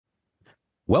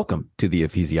Welcome to the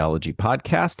Ecclesiology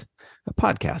Podcast, a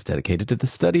podcast dedicated to the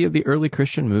study of the early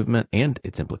Christian movement and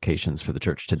its implications for the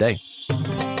church today.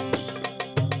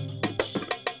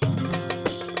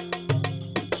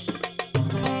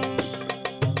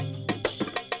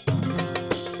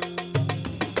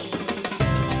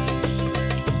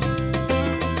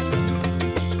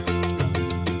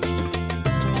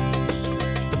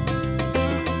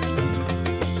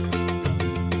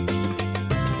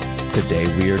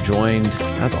 Today we are joined,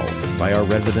 as always, by our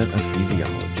resident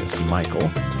ecclesiologist, Michael,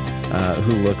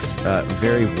 who looks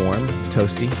very warm,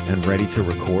 toasty, and ready to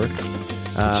record.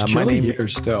 It's chilly here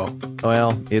still.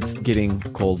 Well, it's getting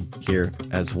cold here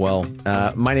as well.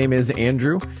 My name is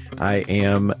Andrew. I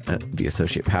am the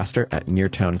associate pastor at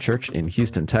Neartown Church in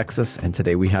Houston, Texas, and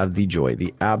today we have the joy,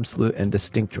 the absolute and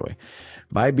distinct joy,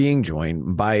 by being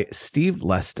joined by Steve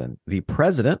Leston, the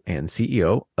president and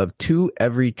CEO of To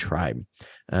Every Tribe,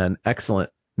 an excellent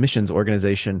missions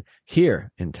organization here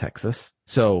in Texas.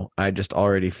 So I just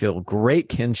already feel great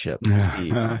kinship,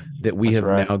 Steve, that we have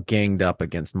now ganged up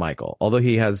against Michael, although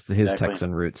he has his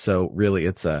Texan roots. So really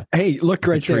it's a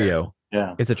trio.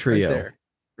 Yeah, it's a trio.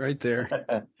 Right there.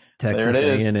 Texas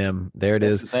A&M. There it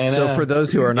is. A&M. So for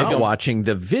those who are not watching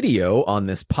the video on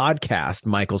this podcast,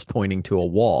 Michael's pointing to a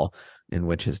wall in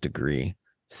which his degree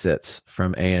sits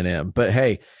from A&M. But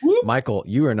hey, Michael,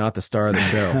 you are not the star of the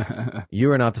show.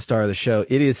 You are not the star of the show.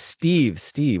 It is Steve.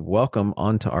 Steve, welcome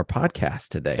onto our podcast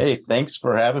today. Hey, thanks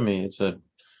for having me. It's a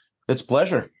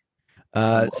pleasure.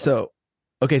 So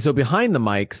behind the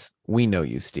mics, we know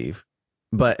you, Steve.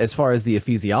 But as far as the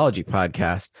Ecclesiology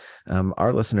podcast,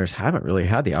 our listeners haven't really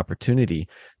had the opportunity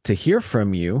to hear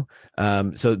from you.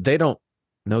 So they don't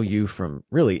know you from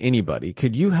really anybody.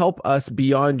 Could you help us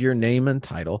beyond your name and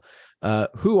title?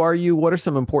 Who are you? What are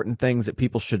some important things that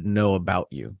people should know about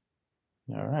you?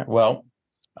 All right. Well,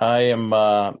 I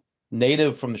am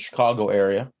native from the Chicago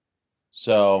area.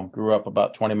 So grew up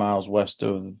about 20 miles west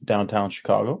of downtown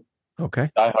Chicago.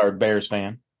 Okay. Diehard Bears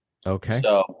fan. Okay.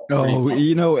 So,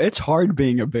 it's hard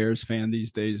being a Bears fan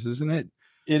these days, isn't it?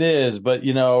 It is. But,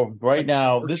 right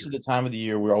now, this is the time of the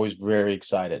year we're always very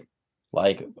excited,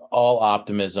 like all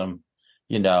optimism,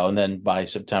 and then by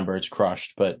September it's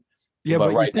crushed. But you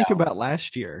think about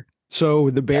last year. So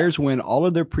the Bears win all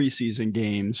of their preseason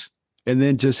games and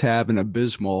then just have an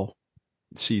abysmal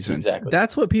season. Exactly.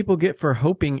 That's what people get for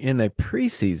hoping in a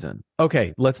preseason.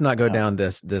 Okay, let's not go down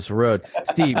this road.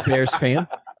 Steve, Bears fan?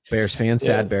 Bears fan,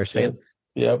 sad Bears fan.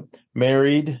 Yep.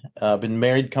 Married. Been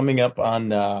married coming up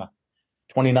on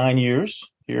 29 years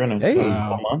here in a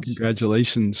couple months.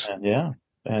 Congratulations.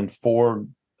 And four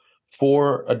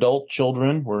adult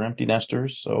children. We're empty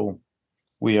nesters, so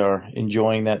we are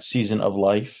enjoying that season of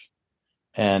life.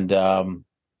 And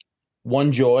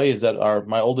one joy is that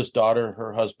my oldest daughter,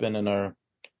 her husband, and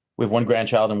we have one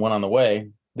grandchild and one on the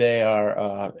way. They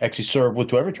are actually serve with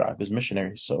To Every Tribe as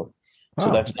missionaries. So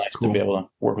that's nice to be able to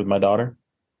work with my daughter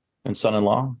and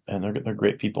son-in-law, and they're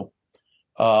great people.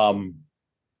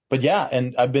 But yeah,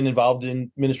 and I've been involved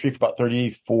in ministry for about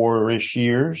 34-ish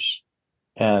years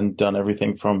and done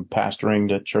everything from pastoring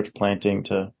to church planting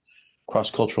to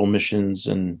cross-cultural missions,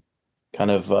 and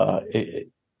kind of it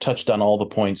touched on all the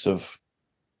points of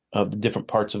the different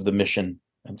parts of the mission.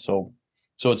 And so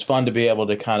it's fun to be able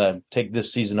to kind of take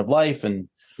this season of life and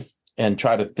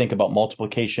try to think about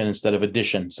multiplication instead of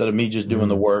addition, instead of me just doing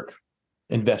the work,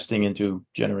 investing into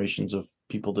generations of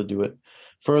people to do it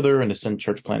further and to send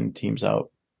church planting teams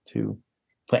out to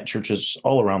plant churches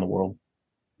all around the world.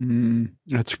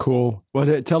 That's cool.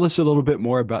 Well, tell us a little bit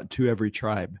more about To Every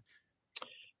Tribe.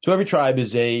 To Every Tribe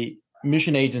is a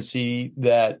mission agency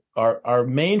that our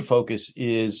main focus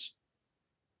is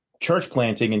church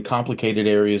planting in complicated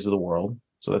areas of the world.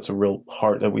 So that's a real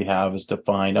heart that we have, is to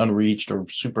find unreached or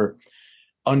super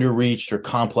underreached or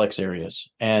complex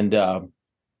areas, and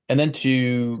then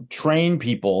to train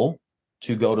people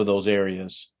to go to those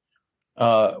areas.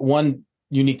 One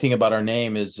unique thing about our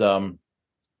name is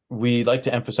we like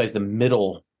to emphasize the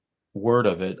middle word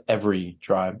of it, every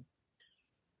tribe.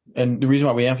 And the reason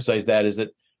why we emphasize that is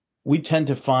that we tend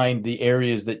to find the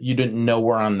areas that you didn't know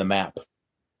were on the map.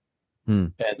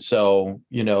 And so,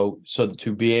 so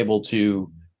to be able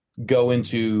to go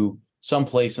into some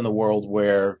place in the world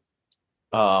where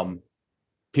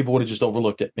people would have just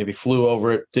overlooked it, maybe flew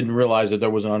over it, didn't realize that there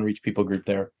was an unreached people group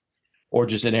there, or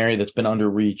just an area that's been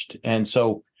underreached. And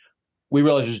so we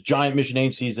realize there's giant mission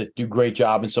agencies that do a great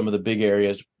job in some of the big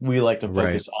areas. We like to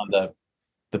focus on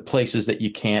the places that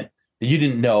you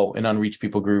didn't know an unreached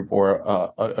people group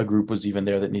or a group was even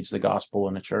there that needs the gospel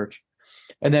in a church.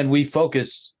 And then we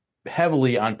focus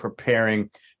heavily on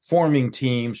forming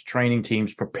teams, training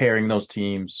teams, preparing those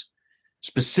teams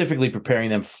specifically preparing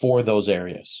them for those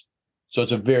areas. So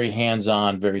it's a very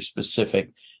hands-on, very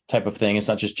specific type of thing. It's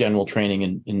not just general training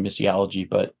in missiology,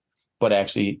 but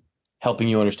actually helping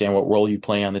you understand what role you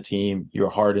play on the team, your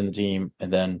heart in the team,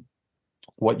 and then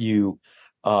what you,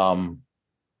 how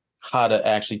to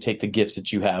actually take the gifts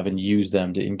that you have and use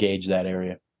them to engage that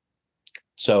area.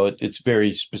 So it's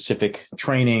very specific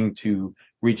training to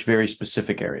reach very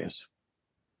specific areas.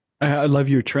 I love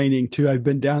your training too. I've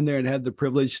been down there and had the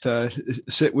privilege to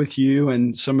sit with you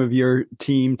and some of your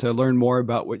team to learn more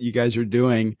about what you guys are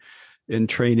doing in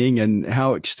training and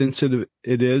how extensive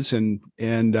it is, and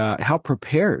how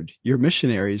prepared your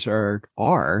missionaries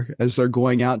are as they're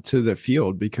going out to the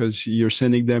field, because you're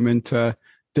sending them into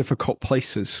difficult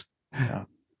places.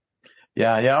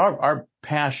 Yeah. Our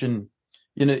passion,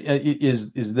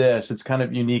 is this. It's kind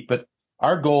of unique, but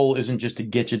our goal isn't just to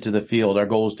get you to the field. Our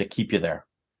goal is to keep you there.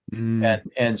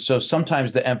 And so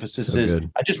sometimes the emphasis is, good.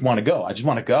 I just want to go. I just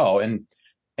want to go.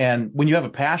 And when you have a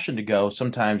passion to go,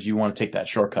 sometimes you want to take that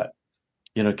shortcut.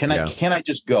 Can I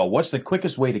just go? What's the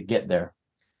quickest way to get there?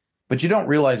 But you don't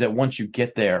realize that once you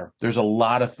get there, there's a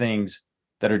lot of things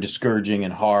that are discouraging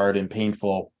and hard and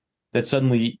painful that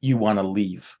suddenly you want to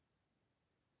leave.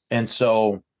 And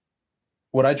so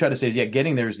what I try to say is,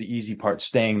 getting there is the easy part.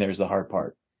 Staying there is the hard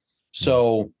part.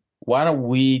 So why don't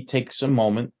we take some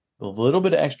moment, a little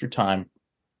bit of extra time,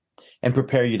 and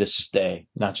prepare you to stay,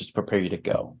 not just prepare you to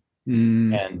go.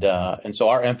 And so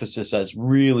our emphasis is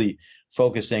really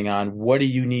focusing on, what do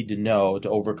you need to know to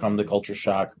overcome the culture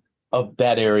shock of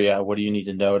that area? What do you need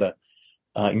to know to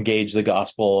engage the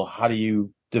gospel? How do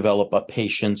you develop a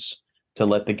patience to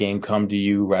let the game come to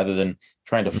you rather than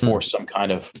trying to force some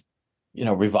kind of,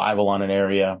 revival on an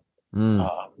area?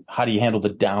 How do you handle the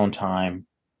downtime?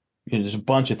 There's a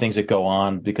bunch of things that go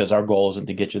on, because our goal isn't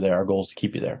to get you there. Our goal is to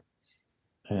keep you there.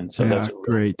 And so that's a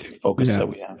great focus that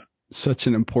we have. Such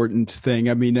an important thing.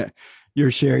 I mean,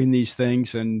 you're sharing these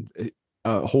things, and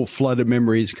a whole flood of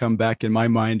memories come back in my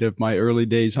mind of my early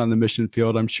days on the mission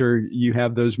field. I'm sure you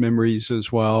have those memories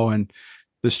as well, and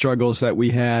the struggles that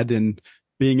we had, and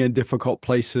being in difficult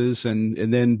places, and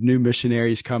then new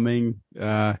missionaries coming,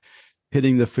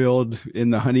 hitting the field in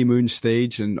the honeymoon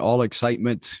stage, and all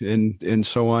excitement and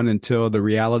so on, until the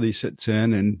reality sets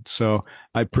in. And so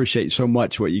I appreciate so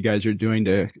much what you guys are doing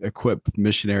to equip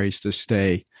missionaries to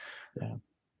stay.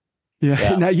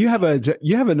 Yeah. Now you have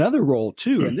another role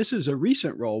too, and this is a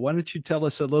recent role. Why don't you tell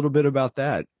us a little bit about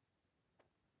that?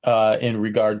 In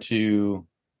regard to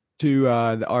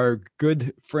our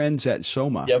good friends at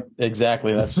Soma. Yep,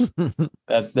 exactly. That's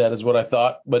that is what I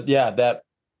thought. But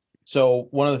so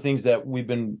one of the things that we've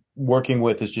been working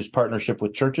with is just partnership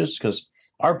with churches, because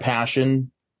our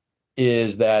passion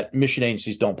is that mission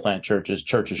agencies don't plant churches.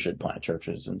 Churches should plant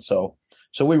churches. And so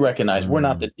we recognize we're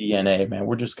not the DNA, man.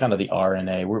 We're just kind of the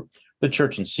RNA. We're the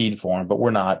church in seed form, but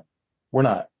we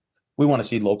want to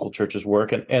see local churches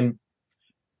work. And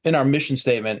in our mission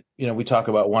statement, we talk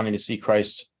about wanting to see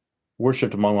Christ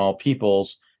worshipped among all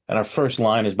peoples. And our first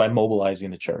line is by mobilizing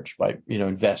the church, by,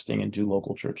 investing into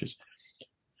local churches.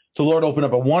 So Lord opened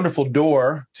up a wonderful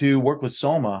door to work with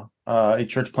Soma, a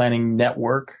church planting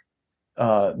network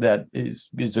that is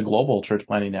a global church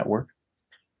planting network.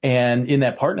 And in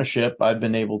that partnership, I've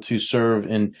been able to serve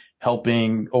in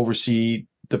helping oversee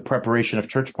the preparation of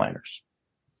church planters.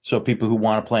 So people who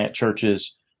want to plant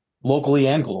churches locally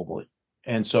and globally.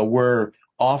 And so we're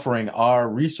offering our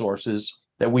resources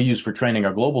that we use for training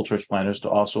our global church planters to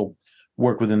also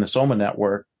work within the Soma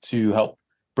network to help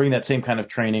bring that same kind of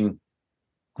training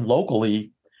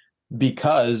locally,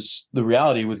 because the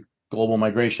reality with global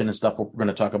migration and stuff we're going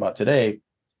to talk about today,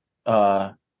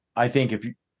 I think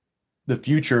the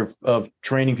future of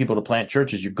training people to plant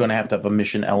churches, you're going to have a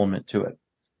mission element to it,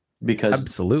 because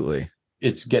absolutely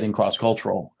it's getting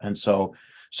cross-cultural. And so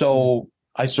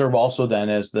I serve also then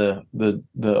as the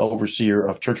overseer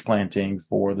of church planting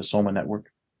for the Soma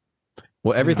network.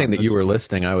 Well, everything that you were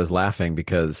listing, I was laughing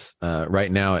because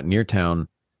right now at Neartown,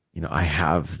 I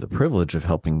have the privilege of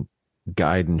helping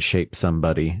guide and shape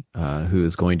somebody who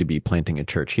is going to be planting a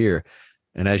church here.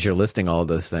 And as you're listing all of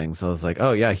those things, I was like,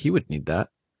 oh yeah, he would need that.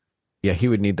 Yeah, he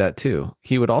would need that too.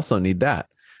 He would also need that.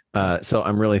 So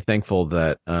I'm really thankful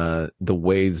that the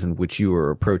ways in which you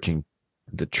are approaching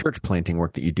the church planting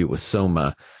work that you do with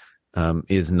Soma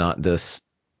is not this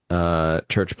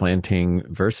church planting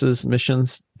versus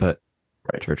missions, but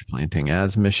church planting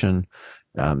as mission.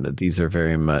 These are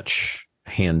very much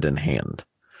hand in hand.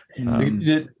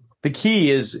 The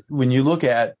key is, when you look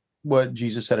at what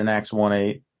Jesus said in Acts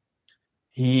 1:8,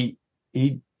 he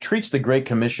treats the Great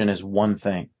Commission as one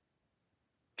thing: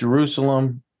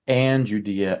 Jerusalem and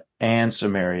Judea and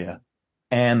Samaria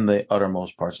and the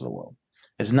uttermost parts of the world.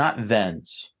 It's not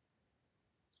thens.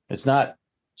 It's not,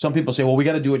 some people say, well, we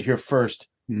got to do it here first.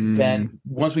 Then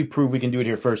once we prove we can do it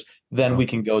here first, then we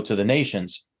can go to the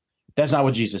nations. That's not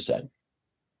what Jesus said.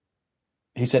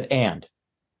 He said, and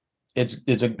it's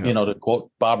to quote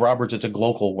Bob Roberts, it's a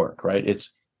global work, right?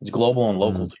 It's global and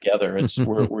local together. It's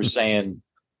we're saying,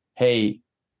 hey,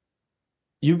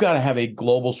 you've got to have a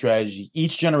global strategy.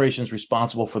 Each generation is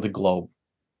responsible for the globe.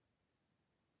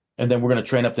 And then we're going to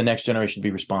train up the next generation to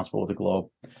be responsible with the globe.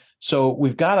 So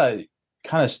we've got to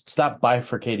kind of stop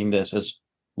bifurcating this as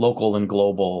local and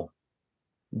global,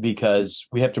 because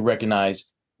we have to recognize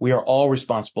we are all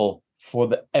responsible for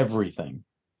the everything.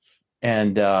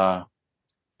 And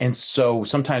so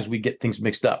sometimes we get things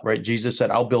mixed up, right? Jesus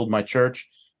said, I'll build my church.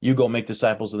 You go make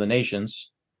disciples of the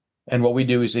nations. And what we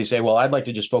do is they say, well, I'd like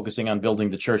to just focusing on building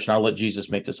the church, and I'll let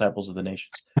Jesus make disciples of the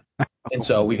nations. And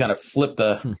so we kind of flip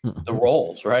the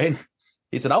roles, right?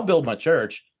 He said, I'll build my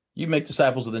church. You make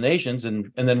disciples of the nations.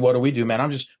 And then what do, man?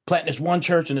 I'm just planting this one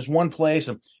church in this one place.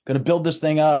 I'm going to build this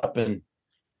thing up. And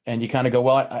you kind of go,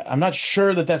 well, I'm not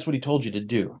sure that that's what he told you to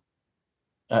do.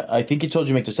 I think he told you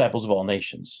to make disciples of all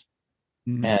nations.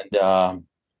 And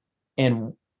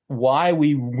why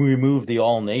we remove the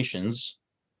all nations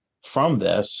from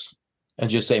this and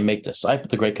just say, make disciples.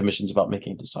 The Great Commission is about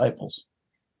making disciples.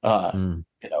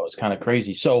 It's kind of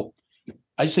crazy. So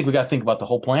I just think we got to think about the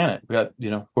whole planet.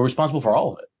 We're responsible for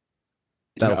all of it.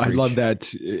 I love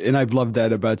that. And I've loved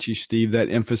that about you, Steve, that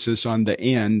emphasis on the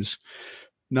ands,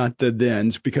 not the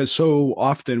thens, because so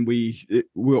often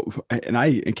and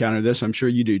I encounter this, I'm sure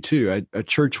you do too. A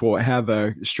church will have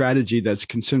a strategy that's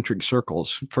concentric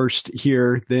circles. First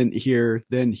here, then here,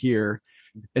 then here.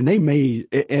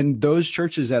 And those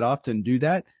churches that often do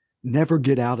that never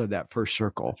get out of that first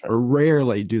circle, or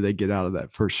rarely do they get out of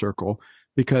that first circle,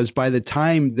 because by the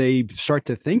time they start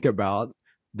to think about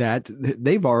that,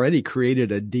 they've already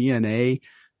created a DNA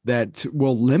that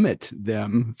will limit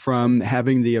them from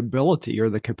having the ability or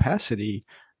the capacity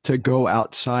to go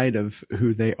outside of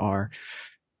who they are.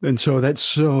 And so that's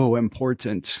so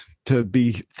important to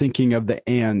be thinking of the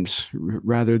ands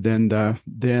rather than the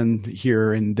then,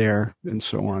 here, and there, and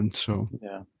so on. So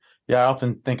I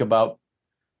often think about,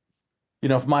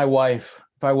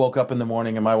 if I woke up in the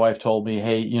morning and my wife told me,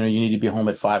 hey, you need to be home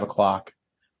at 5:00,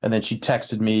 and then she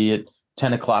texted me at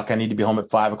 10:00, I need to be home at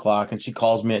 5:00, and she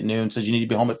calls me at noon, says you need to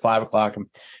be home at 5:00, and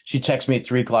she texts me at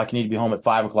 3:00, you need to be home at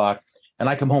 5:00, and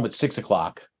I come home at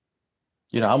 6:00.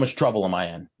 How much trouble am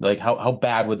I in? Like, how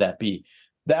bad would that be?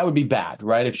 That would be bad,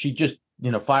 right? If she just,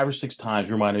 5 or 6 times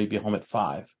reminded me to be home at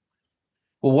 5.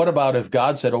 Well, what about if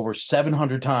God said over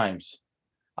 700 times,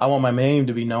 I want my name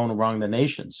to be known among the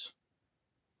nations?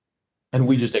 And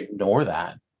we just ignore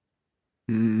that.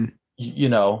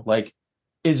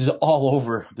 It's all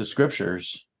over the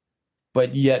scriptures,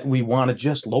 but yet we want to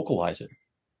just localize it.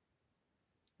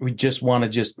 We just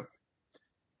want to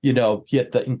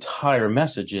yet the entire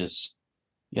message is,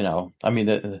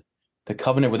 the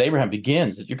covenant with Abraham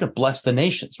begins that you're going to bless the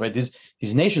nations, right?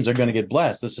 These nations are going to get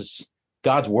blessed. This is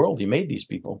God's world. He made these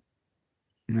people.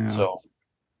 Yeah. So,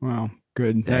 wow,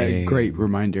 good. Great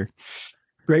reminder.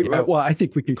 Great. Yeah. Well, I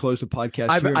think we can close the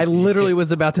podcast here. I literally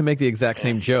was about to make the exact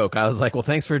same joke. I was like, well,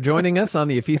 thanks for joining us on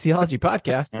the Ephesiology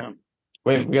podcast. Yeah.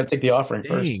 Wait, we got to take the offering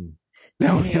first.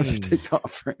 Now we have to take the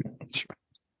offering.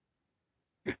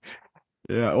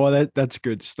 Yeah, well, that's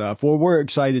good stuff. Well, we're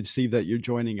excited, Steve, that you're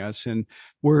joining us, and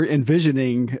we're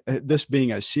envisioning this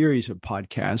being a series of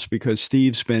podcasts because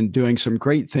Steve's been doing some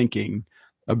great thinking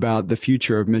about the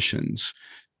future of missions.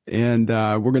 And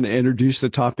we're going to introduce the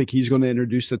topic. He's going to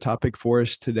introduce the topic for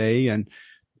us today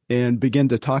and begin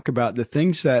to talk about the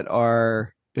things that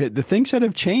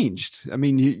have changed. I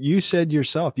mean, you said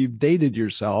yourself, you've dated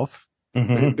yourself.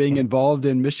 Being involved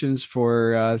in missions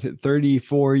for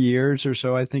 34 years or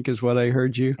so, I think is what I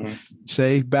heard you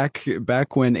say back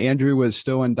when Andrew was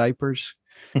still in diapers.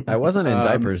 I wasn't in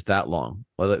diapers that long.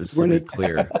 Well, it was to be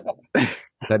clear.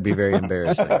 That'd be very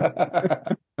embarrassing.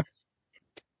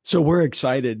 So we're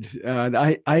excited.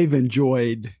 I've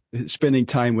enjoyed spending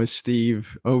time with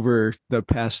Steve over the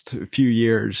past few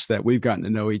years that we've gotten to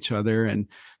know each other, and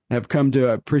have come to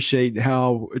appreciate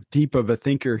how deep of a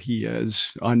thinker he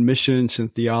is on missions and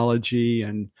theology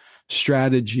and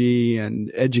strategy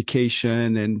and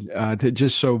education, and to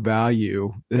just so value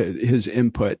his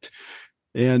input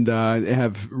and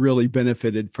have really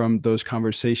benefited from those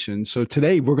conversations. So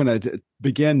today we're going to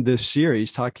begin this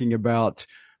series talking about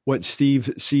what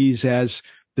Steve sees as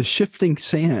the shifting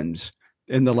sands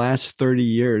in the last 30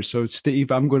 years. So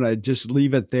Steve, I'm going to just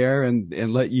leave it there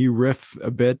and let you riff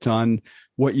a bit on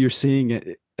what you're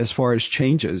seeing as far as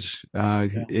changes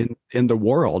in the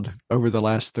world over the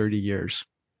last 30 years.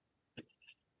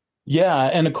 Yeah,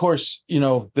 and of course,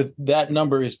 that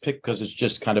number is picked because it's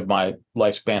just kind of my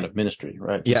lifespan of ministry,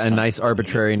 right? Yeah, a nice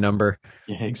arbitrary number.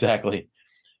 Yeah, exactly.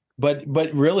 But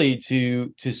really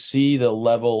to see the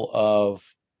level of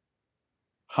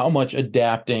how much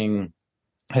adapting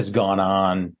has gone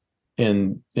on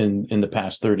in the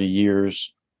past 30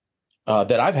 years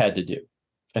that I've had to do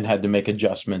and had to make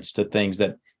adjustments to things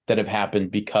that have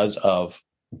happened because of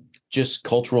just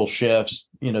cultural shifts,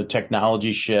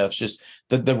 technology shifts, just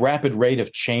the rapid rate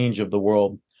of change of the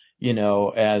world,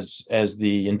 as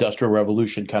the Industrial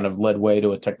Revolution kind of led way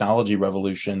to a technology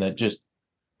revolution that just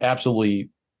absolutely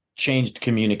changed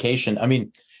communication. I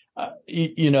mean,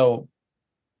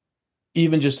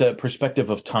 even just a perspective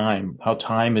of time, how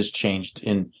time has changed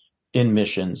in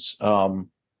missions.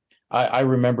 I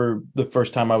remember the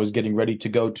first time I was getting ready to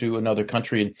go to another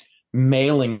country and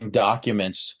mailing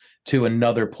documents to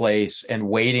another place and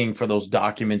waiting for those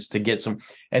documents to get some,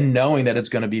 and knowing that it's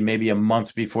going to be maybe a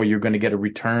month before you're going to get a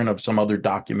return of some other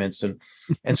documents.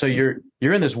 And so you're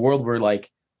in this world where, like,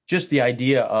 just the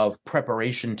idea of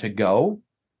preparation to go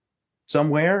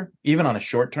somewhere, even on a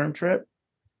short-term trip,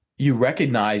 you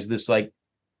recognize this like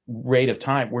rate of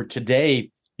time where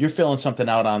today you're filling something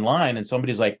out online and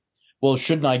somebody's like, well,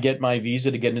 shouldn't I get my visa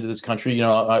to get into this country?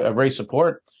 I've raised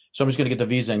support, so I'm just going to get the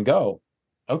visa and go.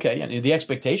 Okay. And the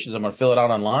expectation is I'm going to fill it out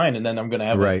online and then I'm going to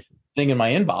have a thing in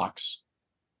my inbox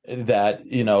that,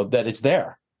 that it's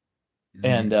there.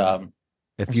 Mm-hmm. And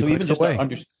if you even just away.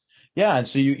 And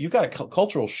so you've got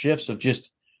cultural shifts of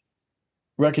just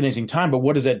recognizing time, but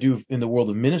what does that do in the world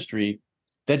of ministry?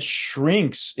 That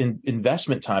shrinks in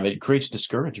investment time. It creates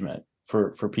discouragement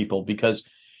for people because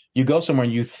you go somewhere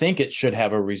and you think it should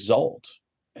have a result,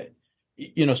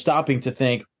 stopping to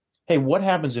think, hey, what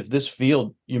happens if this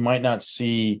field, you might not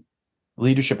see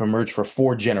leadership emerge for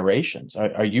 4 generations?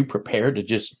 Are you prepared to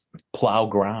just plow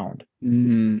ground?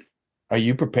 Mm-hmm. Are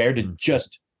you prepared to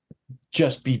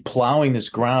just be plowing this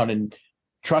ground and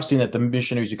trusting that the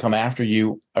missionaries who come after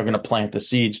you are going to plant the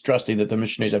seeds, trusting that the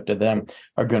missionaries after them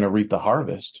are going to reap the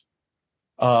harvest?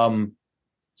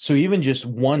 So even just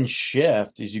one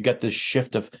shift is you get this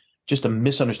shift of just a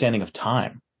misunderstanding of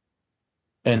time,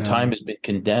 and time has been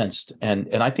condensed. And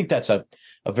I think that's a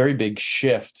very big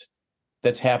shift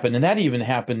that's happened. And that even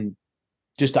happened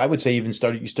just, I would say, you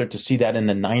start to see that in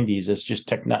the 90s as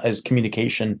just as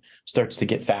communication starts to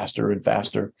get faster and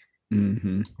faster.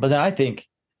 Mm-hmm. But then I think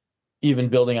even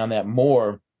building on that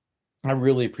more, I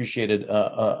really appreciated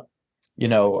a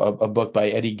book by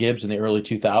Eddie Gibbs in the early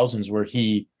 2000s where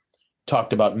he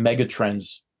talked about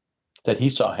megatrends that he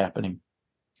saw happening.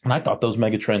 And I thought those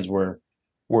megatrends were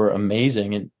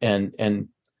amazing. And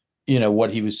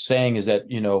what he was saying is that,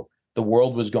 the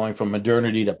world was going from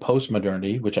modernity to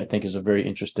post-modernity, which I think is a very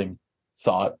interesting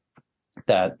thought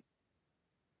that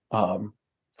from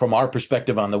our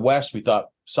perspective on the West, we thought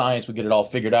science would get it all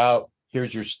figured out.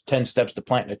 Here's your 10 steps to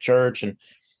planting a church. And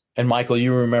Michael,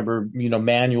 you remember,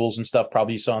 manuals and stuff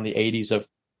probably you saw in the 80s of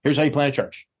here's how you plant a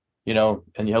church, and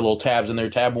you have little tabs in there.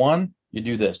 Tab 1, you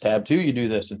do this. Tab 2, you do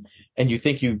this. And you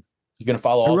think you're going to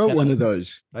follow all 10. I wrote one of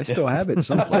those. I still have it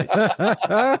someplace.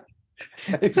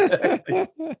 Exactly.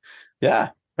 Yeah.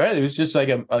 Right. It was just like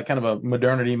a kind of a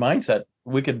modernity mindset.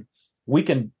 We can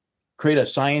create a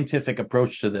scientific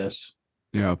approach to this.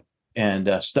 Yeah. And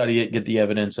study it, get the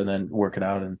evidence, and then work it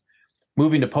out. And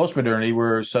moving to postmodernity,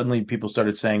 where suddenly people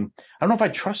started saying, I don't know if I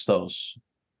trust those.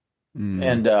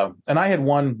 And I had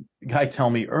one guy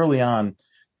tell me early on,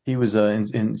 he was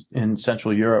in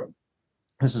Central Europe.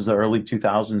 This is the early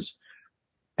 2000s.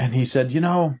 And he said,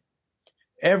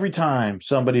 every time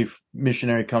somebody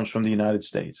missionary comes from the United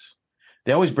States,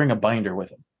 they always bring a binder with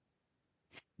them,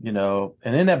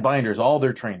 and in that binder is all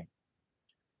their training.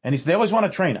 And he said, they always want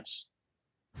to train us.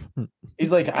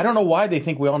 He's like, I don't know why they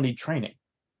think we all need training.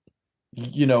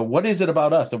 What is it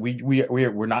about us that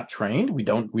we're not trained? We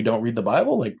don't read the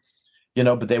Bible,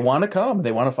 but they want to come,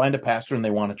 they want to find a pastor and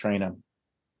they want to train him.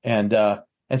 And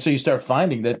so you start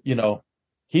finding that,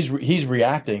 he's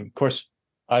reacting. Of course,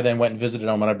 I then went and visited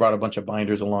him and I brought a bunch of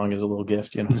binders along as a little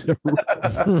gift, but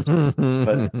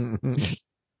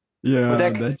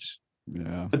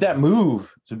that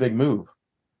move is a big move,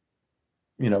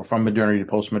 from modernity to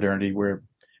post-modernity, where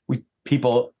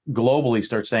people globally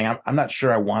start saying, I'm not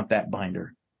sure I want that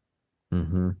binder.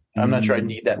 Mm-hmm. I'm not sure I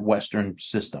need that Western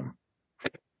system.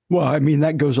 Well, I mean,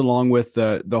 that goes along with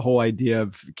the whole idea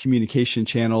of communication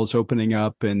channels opening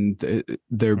up and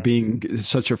there being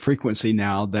such a frequency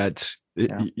now that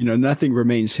Yeah. Nothing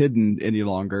remains hidden any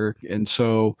longer. And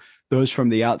so those from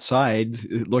the outside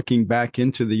looking back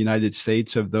into the United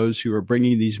States of those who are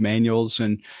bringing these manuals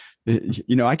and,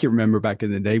 I can remember back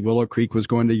in the day, Willow Creek was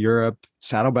going to Europe,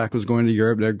 Saddleback was going to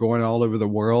Europe. They're going all over the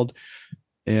world.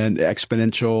 And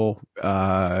Exponential,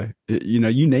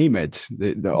 you name it.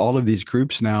 All of these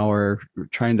groups now are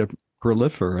trying to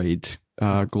proliferate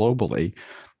globally,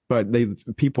 but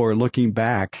people are looking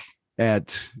back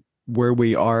at where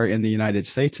we are in the United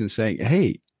States and saying,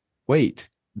 "Hey, wait,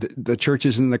 the church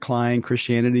is in decline,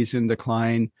 Christianity is in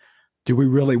decline. Do we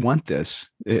really want this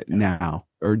now,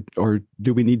 or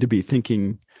do we need to be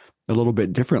thinking a little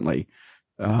bit differently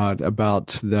about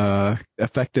the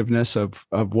effectiveness of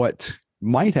what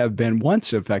might have been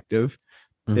once effective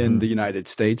in the United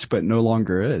States, but no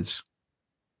longer is?"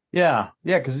 Yeah,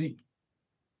 because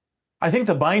I think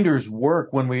the binders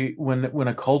work when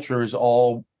a culture is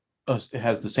all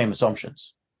has the same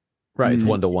assumptions. Right, it's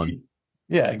 1-to-1.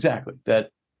 Yeah, exactly.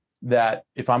 That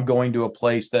if I'm going to a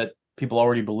place that people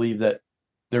already believe that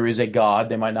there is a God,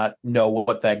 they might not know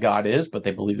what that God is, but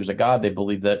they believe there's a God. They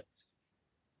believe that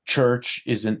church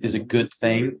is a good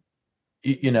thing.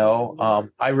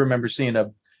 I remember seeing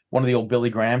one of the old Billy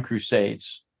Graham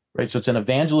crusades, right? So it's an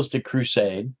evangelistic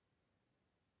crusade,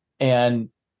 and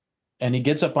he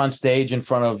gets up on stage in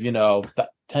front of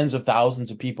tens of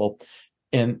thousands of people,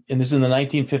 and this is in the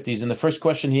 1950s. And the first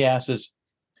question he asks is,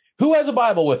 "Who has a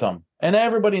Bible with them?" And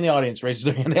everybody in the audience raises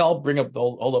their hand. They all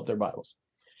hold up their Bibles.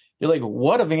 You're like,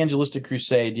 what evangelistic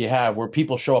crusade do you have where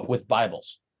people show up with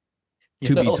Bibles?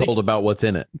 To be told about what's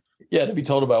in it. Yeah, to be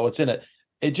told about what's in it.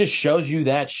 It just shows you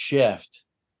that shift,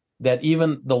 that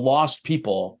even the lost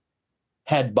people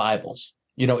had Bibles,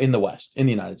 in the West, in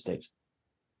the United States.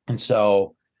 And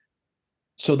so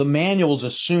the manuals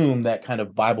assume that kind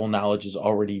of Bible knowledge is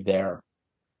already there.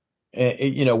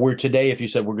 Where today, if you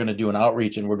said we're going to do an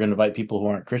outreach and we're going to invite people who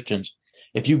aren't Christians,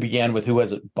 if you began with who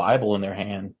has a Bible in their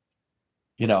hand,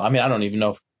 I don't even know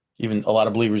if even a lot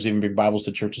of believers even bring Bibles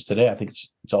to churches today. I think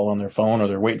it's all on their phone, or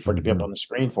they're waiting for it to be up on the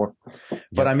screen for.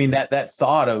 But I mean, that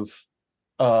thought of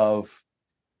out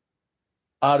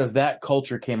of that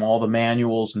culture came all the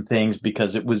manuals and things,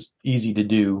 because it was easy to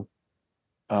do.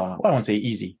 I won't say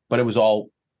easy, but it was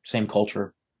all same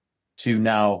culture. To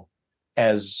now,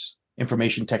 as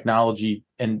information technology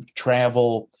and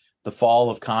travel, the fall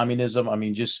of communism. I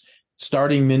mean, just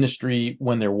starting ministry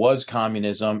when there was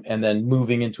communism, and then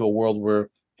moving into a world where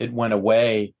it went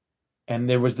away, and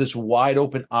there was this wide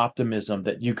open optimism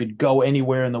that you could go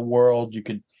anywhere in the world.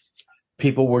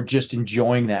 People were just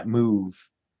enjoying that move.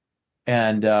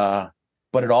 And,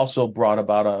 but it also brought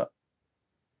about a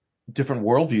different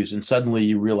worldviews. And suddenly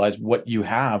you realize what you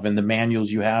have, and the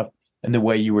manuals you have, and the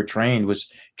way you were trained was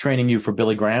training you for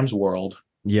Billy Graham's world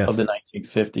of the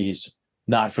 1950s,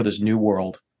 not for this new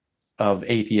world of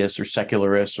atheists or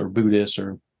secularists or Buddhists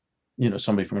or,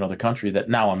 somebody from another country that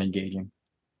now I'm engaging.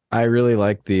 I really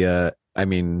like the,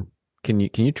 can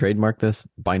you trademark this?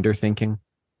 Binder thinking?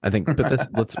 I think,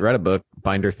 let's write a book,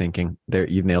 Binder Thinking. There,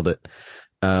 you've nailed it.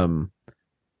 The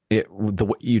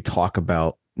way you talk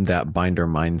about that binder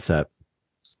mindset,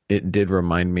 it did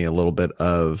remind me a little bit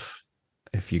of,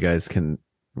 if you guys can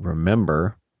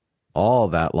remember, all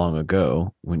that long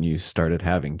ago when you started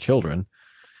having children,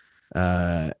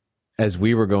 as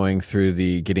we were going through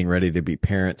the getting ready to be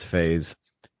parents phase,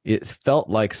 it felt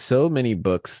like so many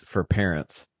books for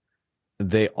parents,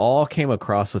 they all came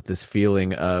across with this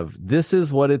feeling of, this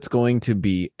is what it's going to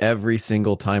be every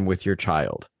single time with your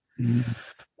child,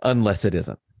 unless it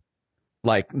isn't.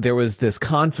 Like, there was this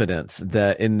confidence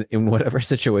that in whatever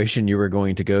situation you were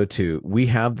going to go to, we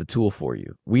have the tool for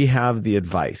you. We have the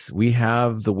advice. We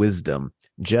have the wisdom.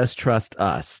 Just trust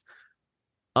us,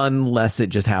 unless it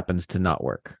just happens to not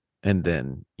work. And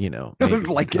then,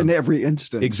 like in every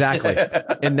instance. Exactly.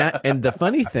 And the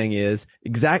funny thing is,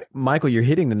 Michael, you're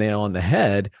hitting the nail on the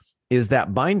head, is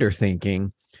that binder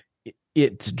thinking,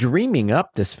 it's dreaming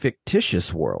up this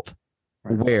fictitious world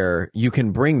where you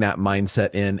can bring that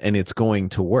mindset in and it's going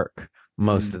to work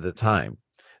most of the time.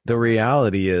 The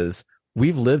reality is,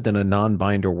 we've lived in a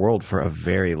non-binder world for a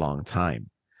very long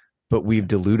time, but we've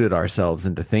deluded ourselves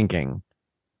into thinking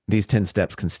these 10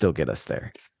 steps can still get us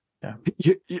there. Yeah.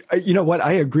 You know what?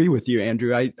 I agree with you,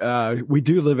 Andrew. We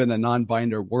do live in a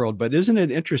non-binder world, but isn't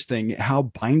it interesting how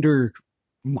binder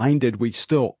minded we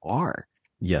still are?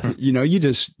 Yes. You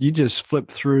just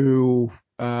flip through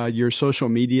your social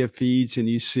media feeds and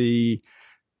you see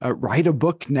write a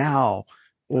book now,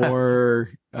 or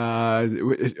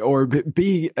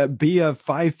be a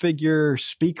 5-figure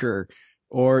speaker,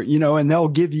 or and they'll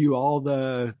give you all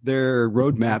their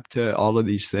roadmap to all of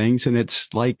these things, and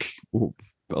it's like,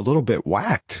 a little bit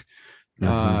whacked.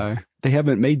 Mhm. They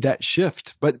haven't made that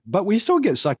shift, but we still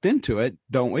get sucked into it,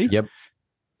 don't we? Yep.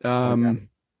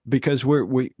 Because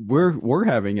we're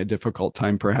having a difficult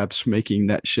time perhaps making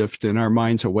that shift in our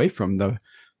minds away from the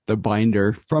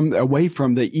binder, away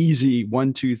from the easy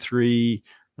 1, 2, 3.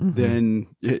 Mhm. Then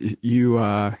you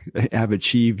have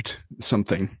achieved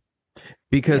something.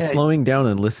 Because Yeah. slowing down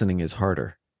and listening is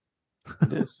harder.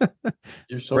 It is.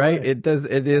 You're so Right? right.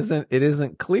 It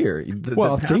isn't clear. The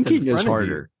path in Thinking is front of you-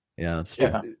 harder. Yeah, that's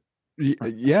true. Yeah.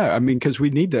 Yeah, I mean, because we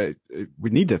need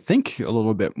to think a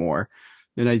little bit more,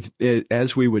 and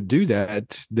as we would do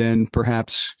that, then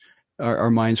perhaps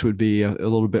our minds would be a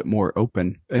little bit more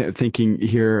open. Thinking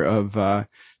here of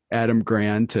Adam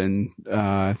Grant and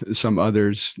some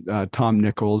others, Tom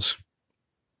Nichols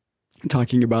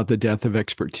talking about the death of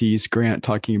expertise, Grant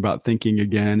talking about thinking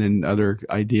again and other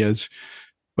ideas,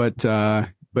 but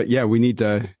yeah, we need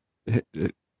to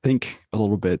think a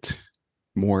little bit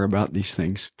more about these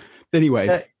things.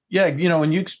 Anyway, yeah,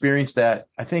 when you experience that,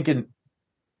 I think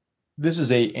this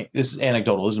is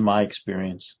anecdotal. This is my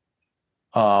experience.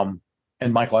 And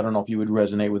Michael, I don't know if you would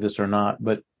resonate with this or not,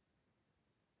 but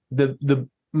the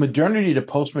modernity to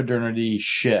postmodernity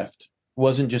shift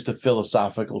wasn't just a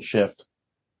philosophical shift.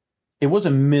 It was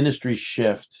a ministry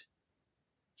shift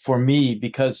for me,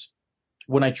 because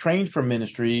when I trained for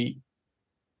ministry,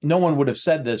 no one would have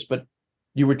said this, but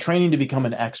you were training to become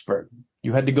an expert.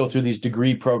 You had to go through these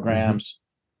degree programs,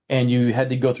 and you had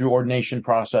to go through ordination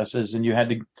processes, and you had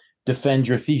to defend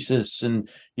your thesis, and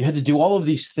you had to do all of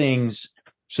these things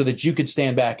so that you could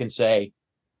stand back and say,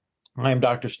 I am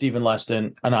Dr. Stephen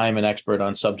Leston, and I am an expert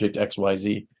on subject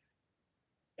XYZ.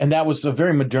 And that was a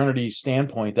very modernity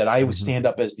standpoint, that I would stand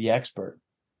up as the expert.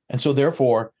 And so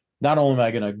therefore, not only am I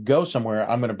going to go somewhere,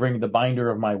 I'm going to bring the binder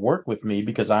of my work with me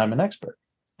because I'm an expert.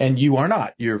 And you are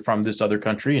not. You're from this other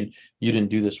country and you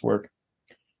didn't do this work.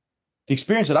 The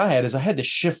experience that I had is I had to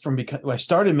shift from, because I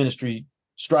started ministry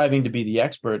striving to be the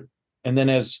expert. And then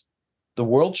as the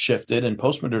world shifted and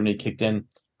postmodernity kicked in,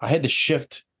 I had to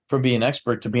shift from being an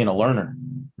expert to being a learner.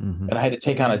 And I had to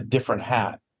take on a different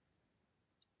hat,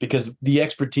 because the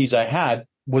expertise I had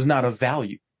was not of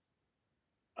value.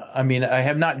 I mean, I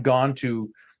have not gone to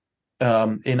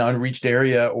an unreached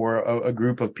area or a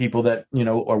group of people that,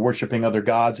 are worshiping other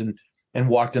gods and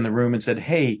walked in the room and said,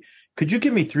 hey, could you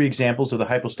give me 3 examples of the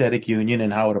hypostatic union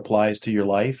and how it applies to your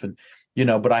life? And,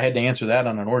 but I had to answer that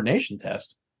on an ordination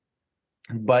test.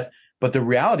 But the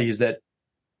reality is that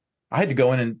I had to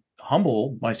go in and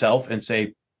humble myself and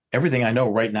say, everything I know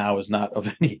right now is not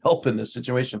of any help in this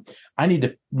situation. I need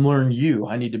to learn you.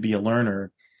 I need to be a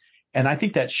learner. And I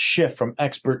think that shift from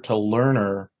expert to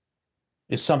learner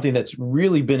is something that's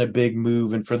really been a big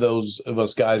move. And for those of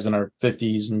us guys in our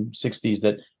 50s and 60s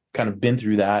that kind of been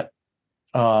through that,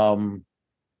 we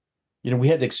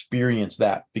had to experience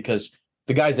that, because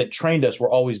the guys that trained us were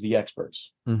always the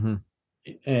experts. And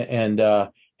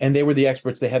they were the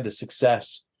experts. They had the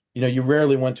success. You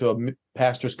rarely went to a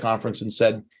pastor's conference and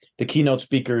said, the keynote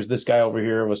speaker is this guy over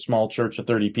here of a small church of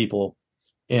 30 people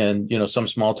in, some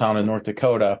small town in North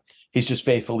Dakota. He's just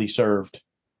faithfully served,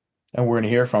 and we're going to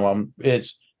hear from him.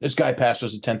 It's this guy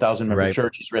pastors a 10,000 member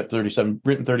church. He's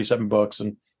written 37 books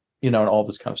and, and all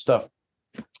this kind of stuff.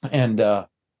 And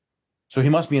so he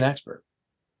must be an expert.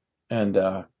 And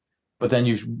but then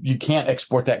you can't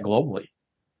export that globally.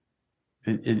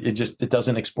 It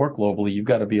doesn't export globally. You've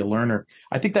got to be a learner.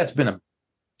 I think that's been a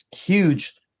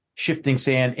huge shifting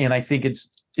sand, and I think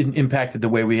it's impacted the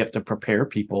way we have to prepare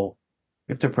people.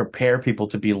 We have to prepare people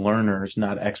to be learners,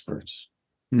 not experts.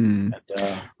 And,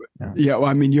 yeah, well,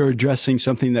 I mean, you're addressing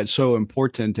something that's so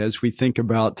important as we think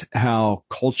about how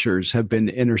cultures have been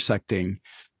intersecting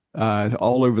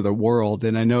all over the world.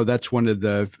 And I know that's one of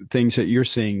the things that you're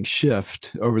seeing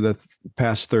shift over the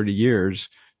past 30 years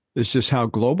is just how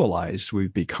globalized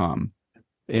we've become.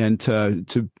 And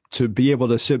to be able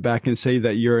to sit back and say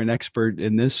that you're an expert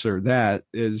in this or that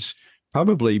is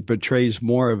probably betrays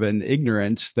more of an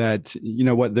ignorance that,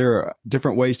 there are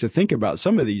different ways to think about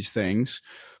some of these things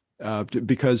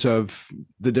because of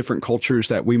the different cultures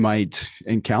that we might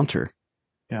encounter.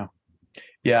 Yeah.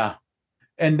 Yeah.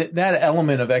 And that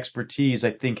element of expertise,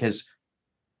 I think, has,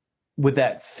 with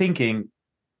that thinking,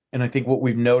 and I think what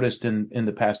we've noticed in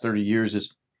the past 30 years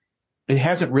is it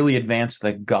hasn't really advanced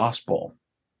the gospel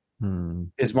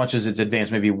as much as it's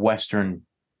advanced maybe Western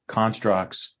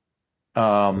constructs.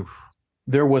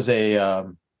 There was a guy,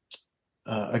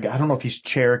 I don't know if he's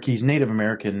Cherokee, he's Native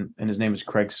American, and his name is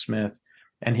Craig Smith,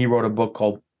 and he wrote a book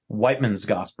called White Man's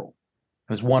Gospel.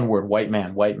 It's one word, white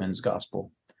man, white man's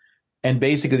gospel. And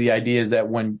basically the idea is that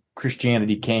when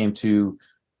Christianity came to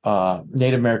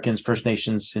Native Americans, First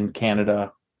Nations in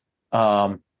Canada.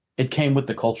 It came with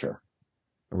the culture.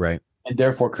 Right. And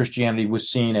therefore Christianity was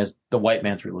seen as the white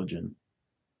man's religion.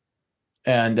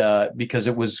 And because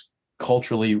it was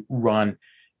culturally run.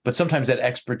 But sometimes that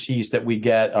expertise that we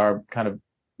get, our kind of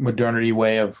modernity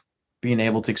way of being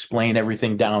able to explain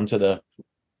everything down to the,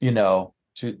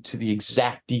 to the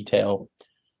exact detail,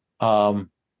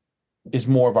 is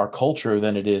more of our culture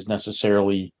than it is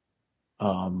necessarily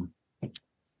true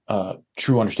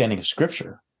understanding of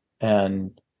Scripture.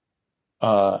 And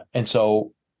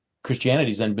so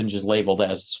Christianity's then been just labeled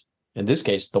as, in this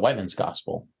case, the white man's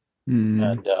gospel.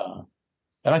 And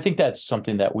I think that's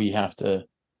something that we have to,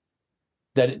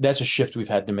 that's a shift we've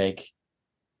had to make.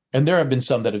 And there have been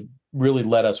some that have really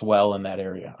led us well in that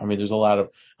area. I mean, there's a lot of,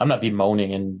 I'm not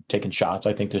bemoaning and taking shots.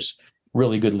 I think there's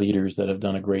really good leaders that have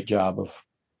done a great job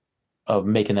of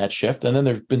making that shift. And then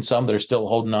there's been some that are still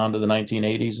holding on to the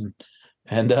 1980s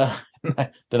and they're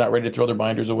not ready to throw their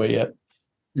binders away yet.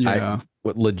 Yeah.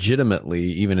 Legitimately,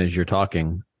 even as you're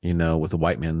talking, with the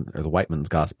white man or the white man's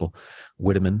gospel,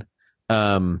 Whitman,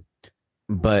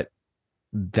 but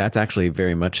that's actually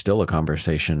very much still a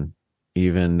conversation,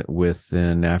 even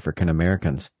within African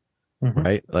Americans,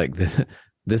 right? Like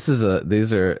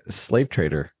these are slave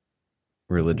trader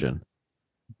religion.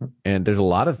 And there's a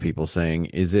lot of people saying,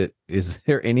 is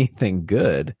there anything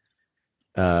good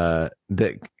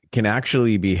that can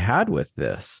actually be had with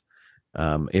this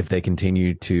if they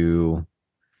continue to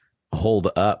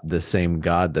hold up the same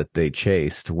God that they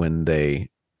chased when they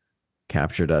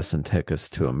captured us and took us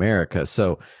to America?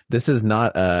 So this is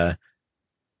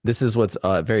what's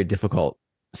very difficult,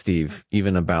 Steve,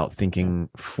 even about thinking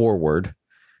forward,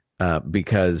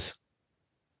 because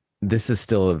this is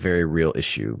still a very real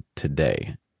issue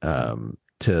today.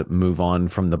 To move on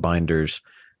from the binders,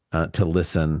 to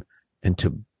listen and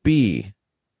to be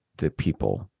the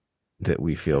people that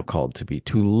we feel called to be,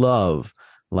 to love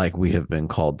like we have been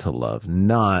called to love,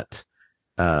 not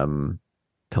to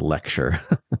lecture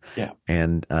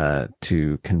and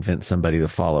to convince somebody to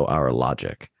follow our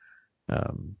logic.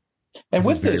 And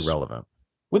with very this, relevant.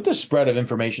 With the spread of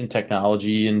information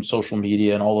technology and social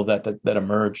media and all of that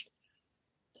emerged,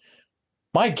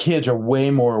 my kids are way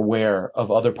more aware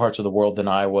of other parts of the world than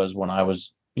I was when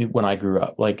I grew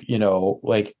up. Like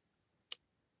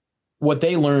what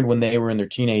they learned when they were in their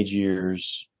teenage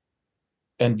years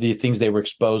and the things they were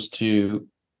exposed to,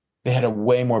 they had a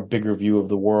way more bigger view of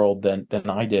the world than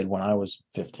I did when I was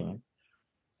 15.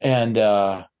 And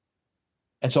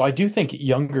so I do think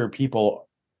younger people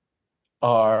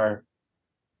are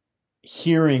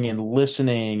hearing and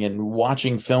listening and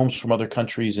watching films from other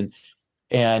countries and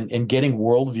getting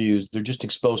worldviews. They're just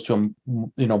exposed to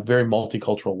a, very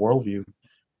multicultural worldview.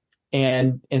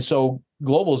 And so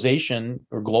globalization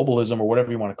or globalism or whatever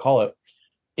you want to call it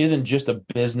isn't just a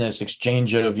business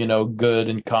exchange of, good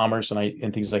and commerce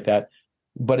and things like that,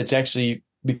 but it's actually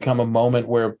become a moment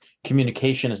where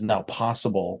communication is now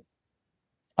possible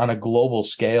on a global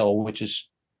scale, which is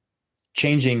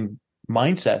changing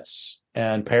mindsets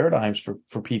and paradigms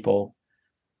for people.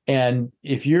 And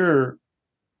if you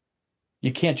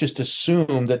can't just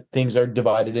assume that things are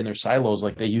divided in their silos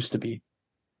like they used to be.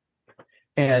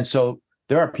 And so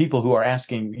there are people who are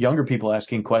younger people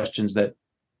asking questions that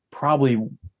probably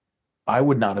I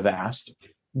would not have asked,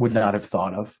 would not have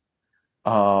thought of.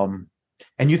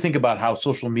 And you think about how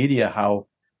social media, how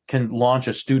can launch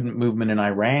a student movement in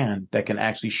Iran that can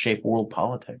actually shape world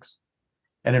politics.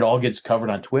 And it all gets covered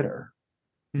on Twitter.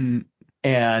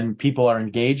 And people are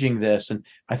engaging this. And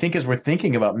I think as we're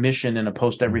thinking about mission in a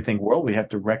post-everything world, we have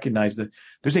to recognize that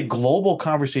there's a global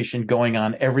conversation going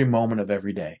on every moment of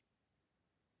every day.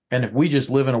 And if we just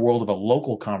live in a world of a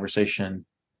local conversation,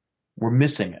 we're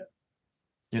missing it.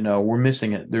 We're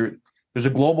missing it. There's a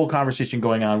global conversation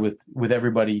going on with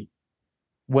everybody,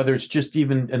 whether it's just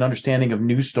even an understanding of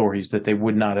news stories that they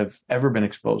would not have ever been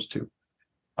exposed to.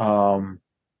 And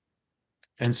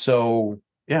so,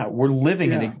 we're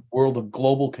living in a world of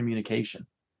global communication.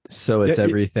 So it's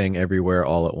everything, everywhere,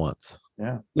 all at once.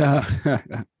 Yeah.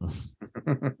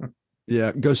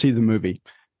 Yeah. Go see the movie.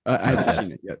 I haven't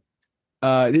seen it yet.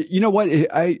 You know what?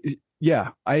 I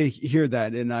hear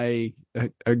that and I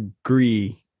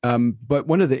agree. But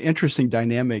one of the interesting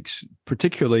dynamics,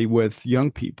 particularly with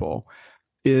young people,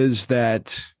 is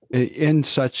that in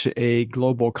such a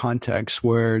global context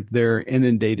where they're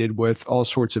inundated with all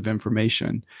sorts of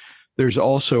information, there's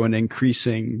also an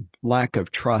increasing lack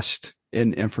of trust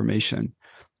in information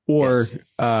or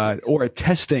a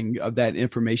testing of that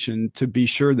information to be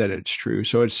sure that it's true.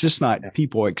 So it's just not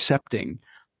people accepting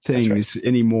things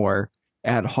anymore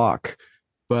ad hoc,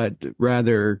 but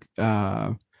rather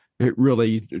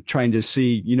really trying to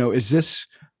see,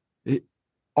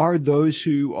 are those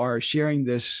who are sharing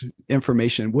this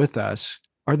information with us,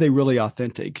 are they really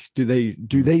authentic? Do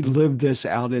they live this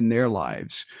out in their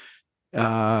lives?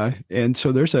 And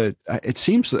so it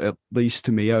seems, at least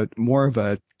to me, more of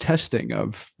a testing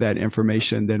of that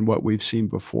information than what we've seen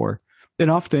before. And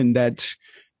often that,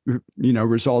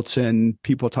 results in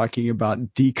people talking about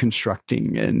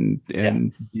deconstructing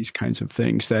and these kinds of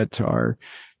things that are,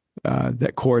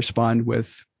 that correspond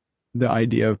with the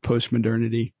idea of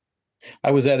postmodernity.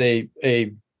 I was at a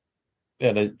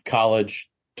college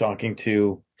I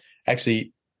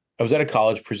was at a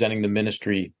college presenting the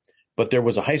ministry, but there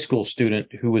was a high school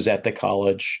student who was at the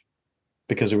college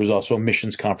because there was also a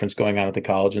missions conference going on at the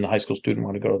college, and the high school student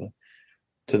wanted to go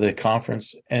to the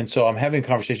conference. And so I'm having a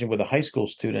conversation with a high school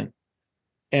student,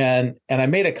 and I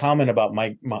made a comment about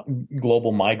my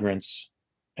global migrants.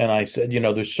 And I said,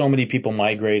 there's so many people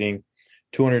migrating,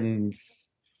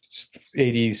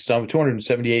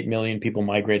 278 million people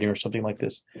migrating or something like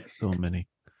this. So many.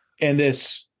 And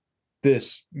this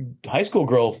high school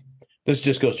girl, this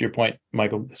just goes to your point,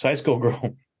 Michael. This high school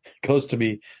girl goes to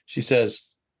me. She says,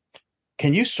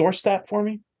 "Can you source that for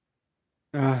me?"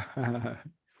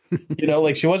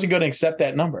 Like she wasn't going to accept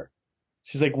that number.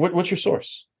 She's like, "What's your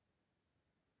source?"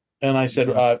 And I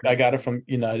said, "I got it from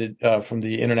from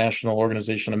the International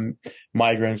Organization of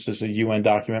Migrants. This is a UN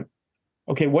document."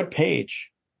 Okay, what page?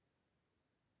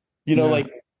 Like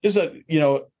there's a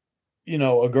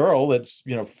girl that's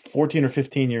 14 or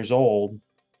 15 years old,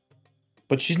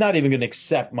 but she's not even going to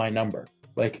accept my number.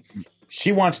 Like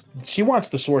she wants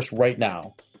the source right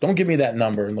now. Don't give me that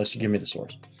number unless you give me the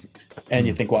source. And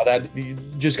you think, well, that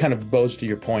just kind of bows to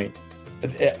your point.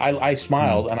 I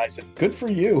smiled and I said, "Good for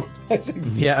you." I said,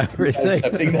 "Yeah,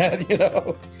 accepting that,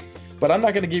 But I'm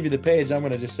not going to give you the page. I'm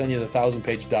going to just send you the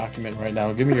 1,000-page document right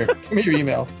now. Give me your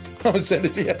email. I'll send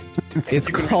it to you. It's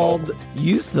called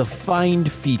use the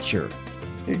find feature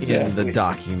in the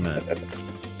document.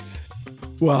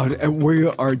 Well, we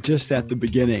are just at the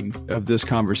beginning of this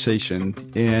conversation,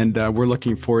 and we're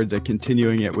looking forward to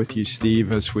continuing it with you,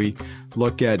 Steve, as we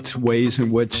look at ways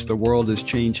in which the world is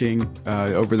changing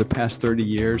over the past 30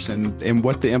 years and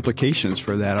what the implications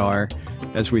for that are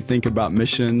as we think about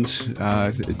missions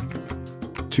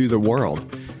to the world.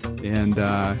 And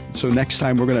so next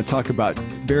time we're going to talk about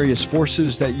various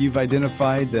forces that you've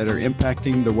identified that are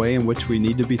impacting the way in which we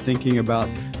need to be thinking about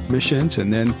missions,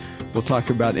 and then we'll talk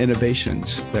about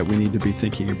innovations that we need to be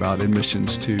thinking about in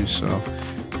missions too. So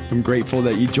I'm grateful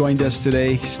that you joined us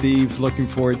today, Steve. Looking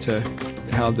forward to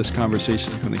how this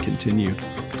conversation is going to continue.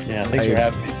 Yeah, thanks for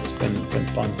having me. It's been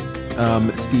fun.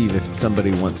 Steve, if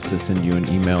somebody wants to send you an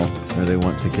email or they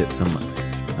want to get some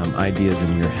ideas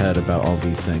in your head about all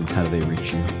these things, how do they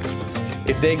reach you?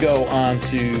 If they go on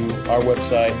to our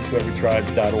website,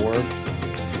 toeverytribe.org,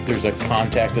 there's a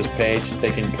contact us page.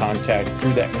 They can contact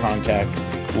through that contact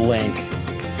link.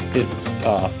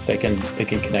 They can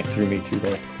connect through me through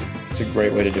there. It's a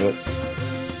great way to do it.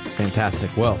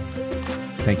 Fantastic. Well,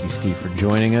 thank you, Steve, for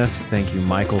joining us. Thank you,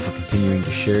 Michael, for continuing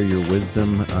to share your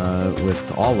wisdom with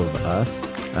all of us.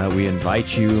 We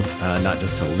invite you not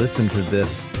just to listen to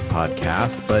this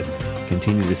podcast, but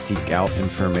continue to seek out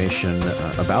information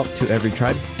about To Every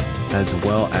Tribe, as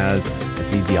well as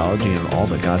ecclesiology and all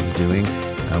that God's doing.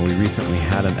 We recently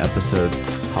had an episode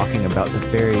talking about the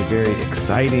very, very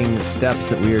exciting steps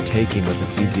that we are taking with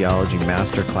ecclesiology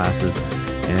master classes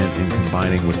and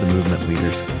combining with the Movement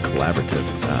Leaders Collaborative.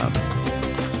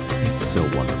 It's so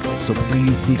wonderful. So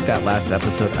please seek that last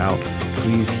episode out.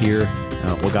 Please hear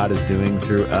what God is doing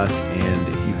through us. And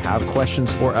if you have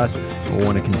questions for us or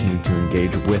want to continue to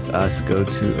engage with us, go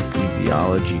to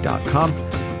ecclesiology.com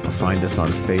or find us on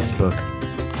Facebook,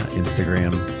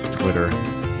 Instagram, Twitter.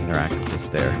 Interact with us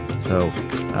there. So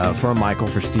for Michael,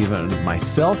 for Stephen, and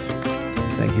myself,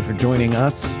 thank you for joining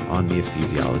us on the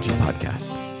Ecclesiology Podcast.